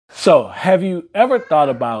So, have you ever thought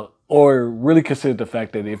about or really considered the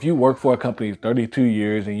fact that if you work for a company 32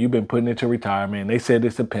 years and you've been putting into retirement, and they said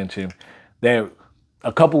it's a pension, that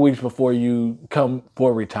a couple weeks before you come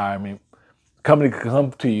for retirement, the company could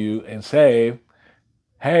come to you and say,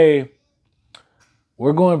 hey,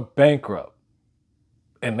 we're going bankrupt.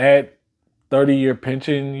 And that 30-year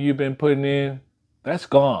pension you've been putting in, that's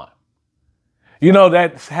gone. You know,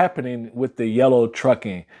 that's happening with the yellow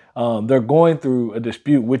trucking. They're going through a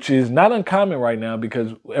dispute, which is not uncommon right now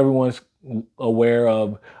because everyone's aware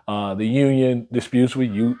of the union disputes with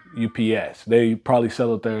UPS. They probably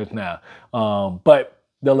settled theirs now. But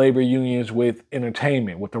the labor unions with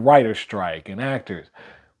entertainment, with the writer's strike and actors.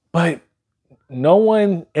 But no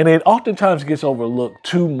one, and it oftentimes gets overlooked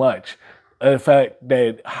too much, the fact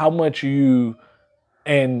that how much you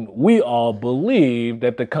and we all believe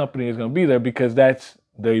that the company is going to be there because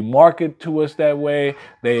they market to us that way.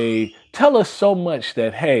 They tell us so much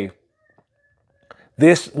that, hey,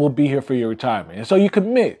 this will be here for your retirement. And so you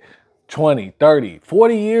commit 20, 30,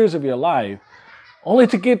 40 years of your life only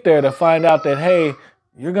to get there to find out that, hey,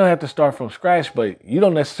 you're going to have to start from scratch, but you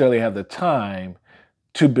don't necessarily have the time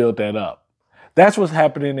to build that up. That's what's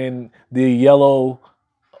happening in the yellow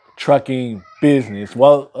trucking business.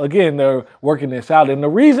 Well, again, they're working this out. And the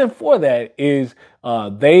reason for that is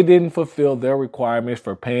they didn't fulfill their requirements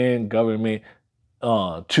for paying government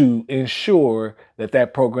to ensure that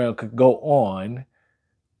that program could go on.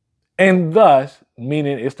 And thus,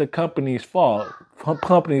 meaning it's the company's fault,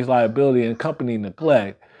 company's liability and company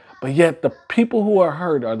neglect. But yet the people who are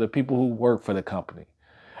hurt are the people who work for the company.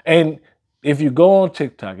 And if you go on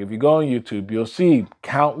TikTok, if you go on YouTube, you'll see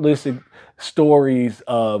countless stories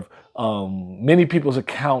of many people's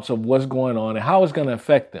accounts of what's going on and how it's going to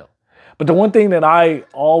affect them. But the one thing that I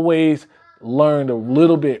always learned a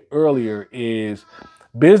little bit earlier is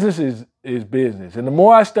business is business. And the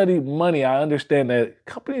more I study money, I understand that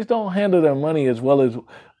companies don't handle their money as well as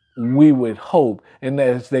we would hope, and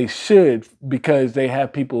as they should, because they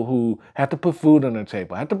have people who have to put food on their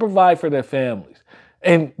table, have to provide for their families.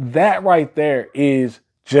 And that right there is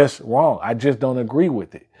just wrong. I just don't agree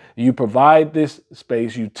with it. You provide this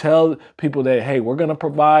space, you tell people that, hey, we're going to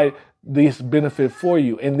provide this benefit for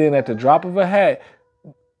you. And then at the drop of a hat,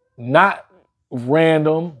 not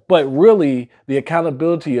random, but really the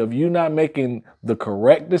accountability of you not making the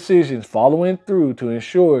correct decisions, following through to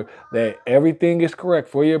ensure that everything is correct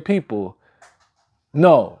for your people.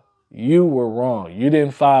 No, you were wrong. You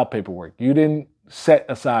didn't file paperwork. You didn't set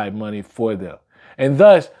aside money for them. And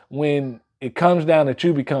thus, when it comes down that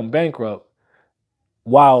you become bankrupt,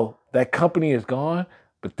 while that company is gone,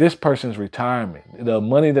 but this person's retirement, the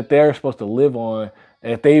money that they're supposed to live on,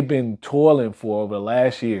 that they've been toiling for over the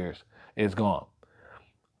last years, is gone.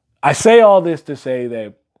 I say all this to say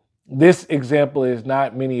that this example is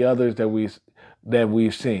not many others that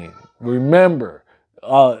we've seen. Remember,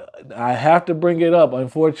 I have to bring it up,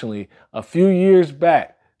 unfortunately, a few years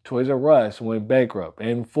back, Toys R Us went bankrupt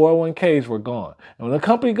and 401ks were gone. And when a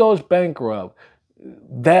company goes bankrupt,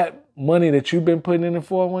 that money that you've been putting in the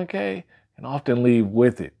 401k can often leave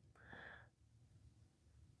with it.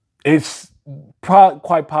 It's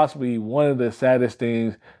quite possibly one of the saddest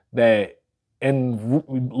things that and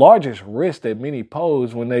largest risk that many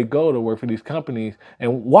pose when they go to work for these companies,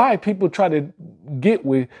 and why people try to get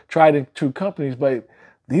with tried and true companies, but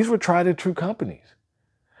these were tried and true companies.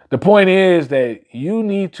 The point is that you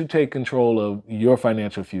need to take control of your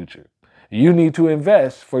financial future. You need to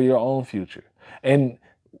invest for your own future. And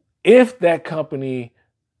if that company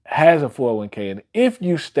has a 401k and if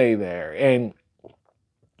you stay there and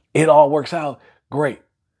it all works out, great.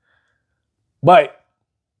 But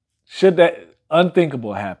should that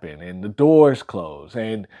unthinkable happen and the doors close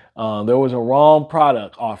and there was a wrong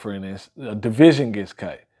product offering and a division gets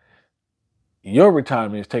cut, your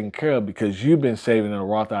retirement is taken care of because you've been saving in a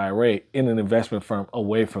Roth IRA in an investment firm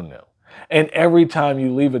away from them. And every time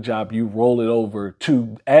you leave a job, you roll it over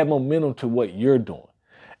to add momentum to what you're doing.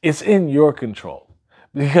 It's in your control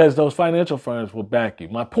because those financial firms will back you.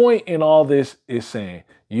 My point in all this is saying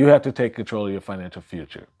you have to take control of your financial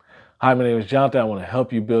future. Hi, my name is Jonathan. I want to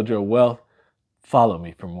help you build your wealth. Follow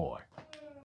me for more.